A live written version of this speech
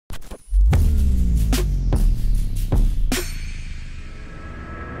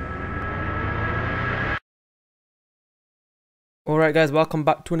Alright guys, welcome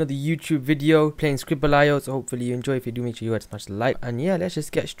back to another YouTube video playing Scribble.io. So hopefully you enjoy. If you do, make sure you smash the like. And yeah, let's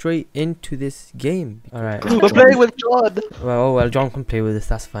just get straight into this game. Alright. We're playing with John. Well, John can play with this,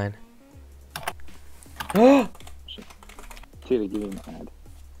 that's fine. Oh! Clearly giving mad.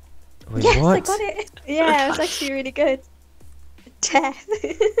 Wait, yes, what? I got it. Yeah, it was actually really good. Death.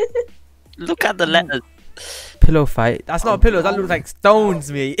 Look at the letters. Pillow fight. That's not a pillow, that looks like stones,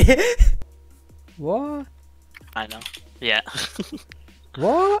 mate. What? I know. Yeah.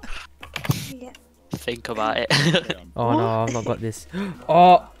 What? Yeah. Think about it. Oh no, I've not got this.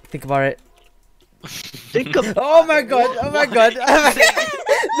 Oh, think about it. Think of. Oh my god, oh my god.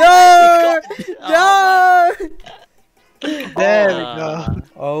 No! No! There we go.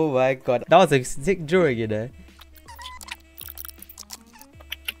 Oh my god. That was a sick drawing, you know.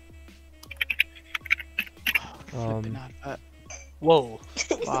 Whoa.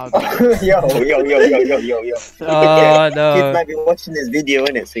 Wow. yo. Oh no. Kids might be watching this video,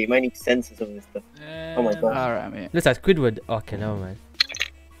 innit? So you might need to censor some of this stuff. Oh my god. Alright, mate. Looks like Squidward. Okay, never mind.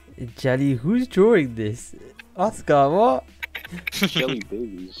 Jelly, who's drawing this? Oscar, what? Jelly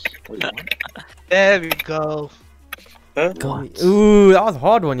babies. What do you want? There we go. Huh? God. Ooh, that was a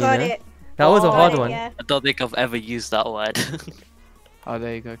hard one, you Got know. it. That was a Got hard it, one. Yeah. I don't think I've ever used that word. Oh,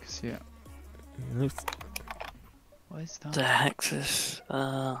 there you go. Can see it. Looks. What is The that? heck is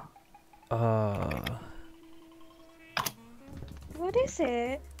What is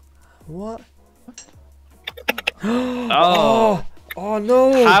it? What? Oh. Oh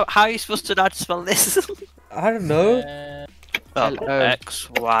no! How are you supposed to know how to spell this? I don't know. Oh, L-O.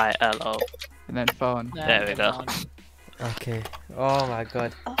 XYLO. And then phone. There we go. Okay. Oh my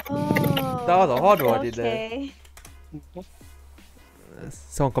god. Oh. That was a hard one, you know. Okay.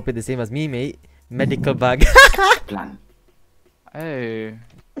 Someone copied the same as me, mate. Medical bag. Plan. Hey.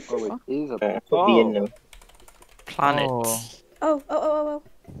 Oh, it is a Put me in now. Planet. Oh.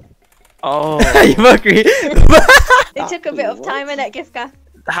 Oh. You Mercury. It took a bit of time in it, Gifka.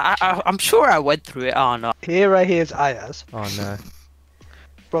 I'm sure I went through it. Oh no. Here right here is Ayaz. Oh no.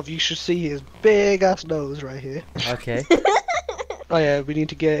 Bruv, you should see his big ass nose right here. Okay. Oh yeah, we need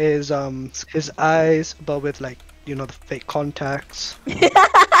to get his eyes, but with like, you know, the fake contacts.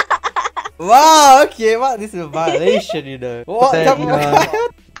 Wow. Okay. What? This is a violation, you know. What? Then,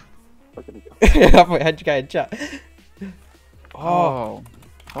 I put head guy in chat. Oh.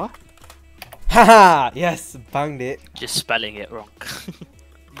 Oh. Haha. Yes. Banged it. Just spelling it wrong.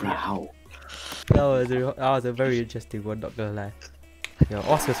 Wow. That was a very interesting one. Not gonna lie. Yo,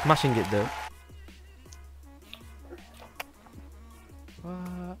 Oscar smashing it though.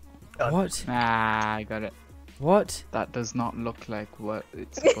 What? What? Nah, I got it. What? That does not look like what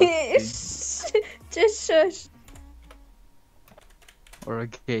it's supposed to be. Just shush. Or a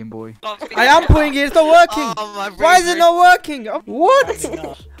Game Boy. I am putting it. It's not working. Oh, my Why is it brain not working? What?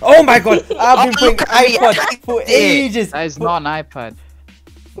 Oh my god! I've been putting iPod for ages. That is not an iPad.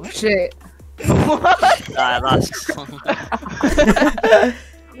 Shit. That's.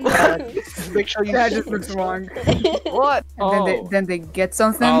 Make sure you. That just looks wrong. What? And then they get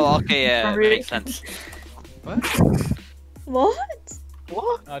something. Oh, okay, yeah, From reading. makes sense. What?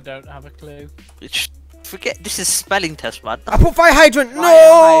 What? I don't have a clue. Forget this is spelling test, man. I put fire hydrant. No.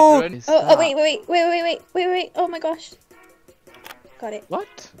 Fire hydrant. Oh, wait. Oh my gosh. Got it.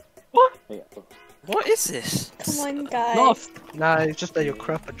 What? What is this? Come on, guys. Nah, it's just that you're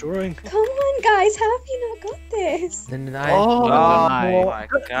crap at drawing. Come on, guys. How have you not got this? Then I. Oh, my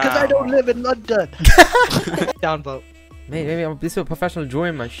because god. I don't live in London. Downvote. Mate, maybe this is a professional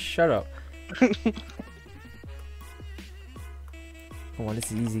drawing, man. Shut up. Come on,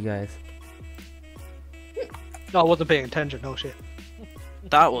 this is easy, guys. No, I wasn't paying attention. No shit.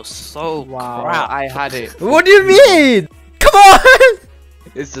 That was so Wow, crap. I had it. What do you mean? Come on!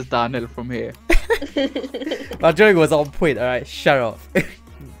 It's just downhill from here. My drawing was on point. All right, shut up.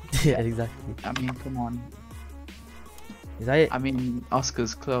 Yeah, exactly. I mean, come on. Is that it? I mean,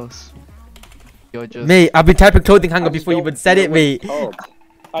 Oscar's close. You're just. Mate, I've been typing clothing hanger before you even said it, mate. Oh.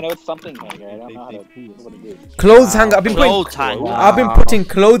 I know it's something hanger. I don't know how to what it is. Clothes hanger. I've been putting. Clothes hanger. I've been putting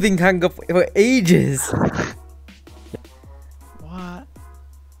clothing hanger for ages. What?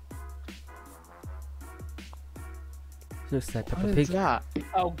 Looks like Peppa What Pig. is that?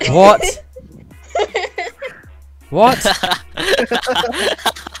 Oh god. What? What?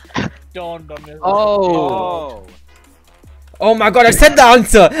 Dawned on me. Oh. Oh my god! I said the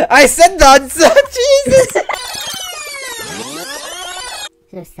answer. I said the answer. Jesus.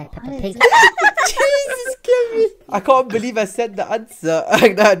 Looks like Peppa Pig. Jesus, kill me. I can't believe I said the answer.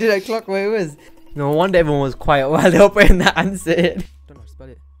 I didn't clock where it was. No wonder everyone was quiet while they were putting that answer in. Don't know how to spell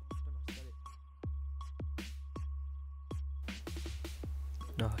it.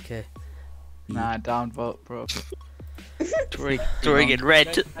 Okay. Nah, downvote, bro. Drawing in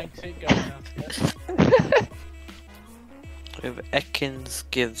red. Thanks it going, Oscar. If Ekins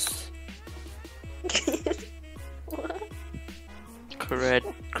gives What?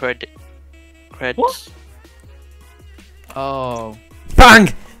 credit. What? Oh.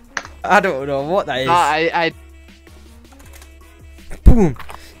 Bang! I don't know what that is. Nah, I Boom!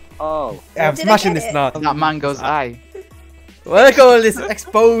 Oh. I'm Did I smashing get this it? now. that mango's eye. Well, look at all this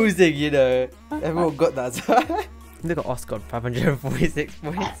exposing, you know. Everyone got that. Look at Oscar on 546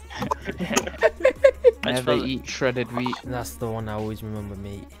 points. Never eat shredded wheat. That's the one I always remember,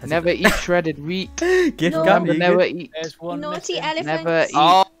 mate. Has Never eat shredded wheat. it... Gift No. gap, Remember, you never good? eat. There's one Naughty missing. elephant. Never eat.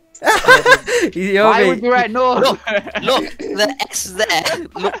 Oh, Yo, Why mate. would you write no? look, the X there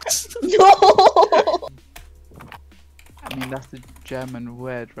looks. No. I mean, that's the German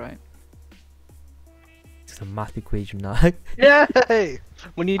word, right? It's a math equation now. Yay!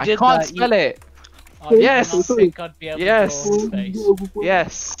 When you I did can't that, spell it. I Yes. do not think I'd be able Yes. to draw space.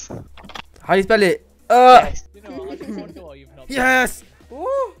 Yes. How do you spell it? Yes. You know what? I just wonder why you've not. Yes!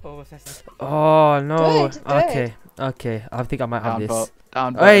 Oh no. Good, good. Okay. Okay. I think I might have Downvote. this.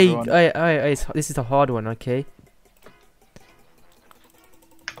 Downvote. Hey, everyone. hey, this is a hard one, okay?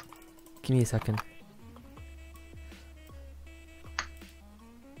 Give me a second.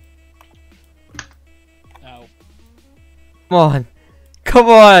 No. Come on. Come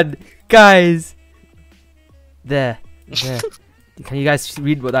on, guys. There. There. Can you guys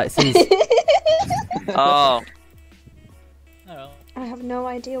read what that says? Oh, No. I have no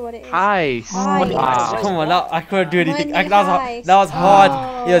idea what it is. Hi. Hi. Wow. Come on, I couldn't do anything. Money That heist. was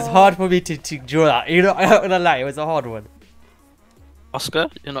hard. It was Oh. hard for me to draw that. You know, I'm not gonna lie, it was a hard one. Oscar,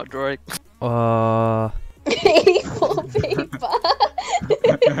 you're not drawing. 84 paper.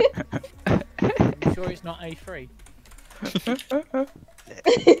 You sure it's not A3?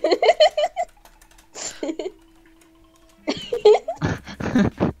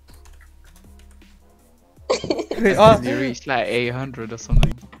 You reached like 800 or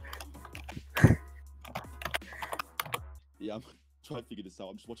something. Yeah, I'm trying to figure this out.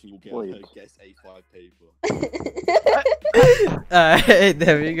 I'm just watching you all get Wait. guess A5 paper.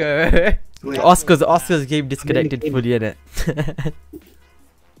 There we go. Oscar's game disconnected fully, innit?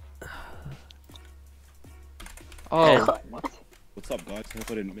 Oh, What's up, guys?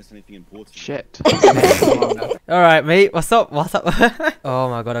 Hope I didn't miss anything important. shit. Alright, mate, what's up? What's up? Oh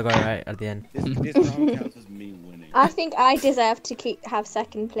my god, I got it right at the end. This round counts as me winning. I think I deserve to have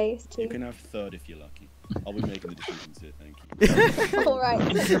second place You too. can have third if you're lucky. I'll be making the decisions here, thank you. Alright.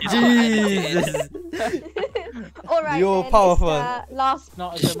 Jesus. Alright. You're then, powerful. It's, last. It's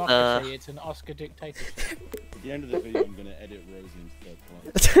not a democracy, it's an Oscar dictatorship. At the end of the video, I'm gonna edit Rosie into third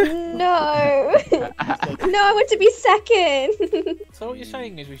place. No. No, I want to be second. So what you're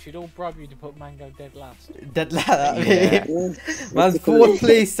saying is we should all bribe you to put Mango dead last. Dead that, Yeah. mate. Man's fourth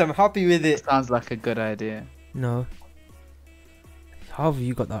place, I'm happy with it. Sounds like a good idea. No. How have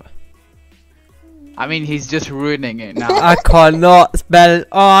you got that? I mean, he's just ruining it now. I cannot spell.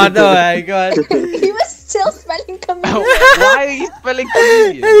 Oh no, my god. He was still spelling comedian. Why are you spelling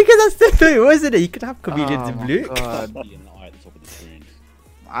comedian? Because that's the thing, wasn't it? You could have comedians Oh in my blue. God. E and I at the top of the screen.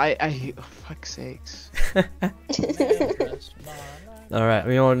 Oh, fuck's sakes. Alright,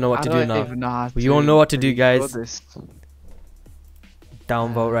 we all know what to do I don't now. even know how We to all know what to do, draw guys. this.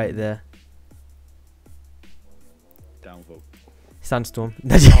 Downvote right there. Downvote. Sandstorm.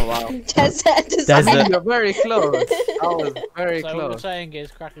 Oh wow. Desert. Desert. You're very close. That was very So what we're close. saying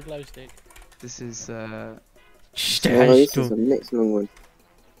is crack a glow stick. This is Sandstorm. next long one.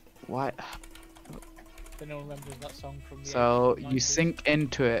 why. If anyone remembers that song from the So you 90s, sink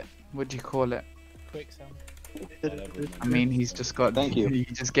into it. What do you call it? Quicksand. I mean, he's just got. Thank you. He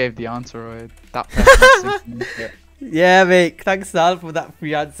just gave the answer already. That person's sinking into it. Yeah, mate. Thanks, Sal, for that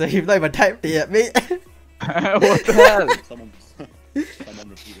free answer. You've not even typed it yet, mate. What the hell? Someone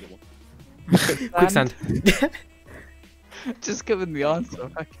repeated it. Quicksand. Just given the answer.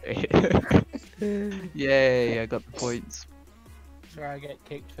 Okay. Yay! I got the points. So I get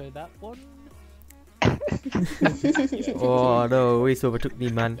kicked for that one. Oh no, Waste overtook me,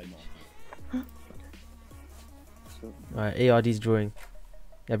 man. Alright, ARD's drawing.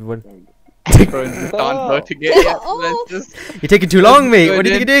 Everyone. Everyone's done voting it. Yeah, Oh. let's just. You're taking too long, mate. What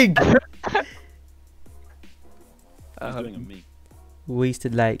are you doing? He's doing a me.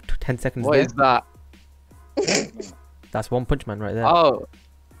 Wasted like 10 seconds What there. is that? That's One Punch Man right there. Oh.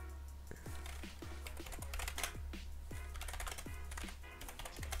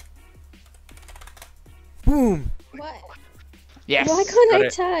 Boom. What? Yes. Why can't got I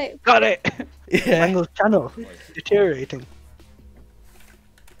it. type? Got it. Yeah. Mango's channel deteriorating.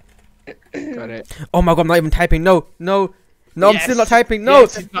 Got it. Oh my god, I'm not even typing. No, no, no, I'm still not typing. No,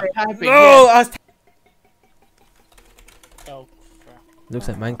 Yes, he's not typing, no. yes. I was Oh, crap. Looks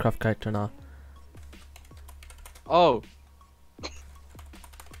like Minecraft character now. Oh.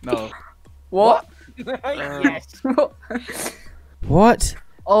 No. What? Yes. What?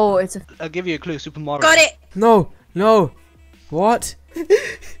 Oh, it's a. I'll give you a clue. Super Mario. Got it. No, no. What?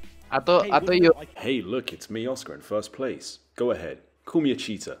 I thought you. Hey, look, it's me, Oscar, in first place. Go ahead. Call me a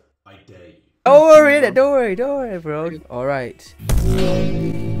cheater. I dare you. Don't worry, don't worry, bro. Alright.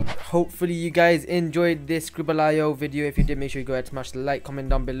 Hopefully you guys enjoyed this Scribble.io video. If you did, make sure you go ahead and smash the like, comment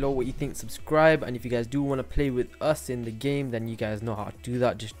down below what you think, subscribe, and if you guys do want to play with us in the game, then you guys know how to do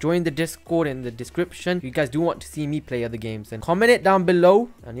that. Just join the Discord in the description. If you guys do want to see me play other games, then comment it down below.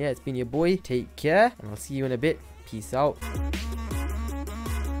 And yeah, it's been your boy. Take care, and I'll see you in a bit. Peace out.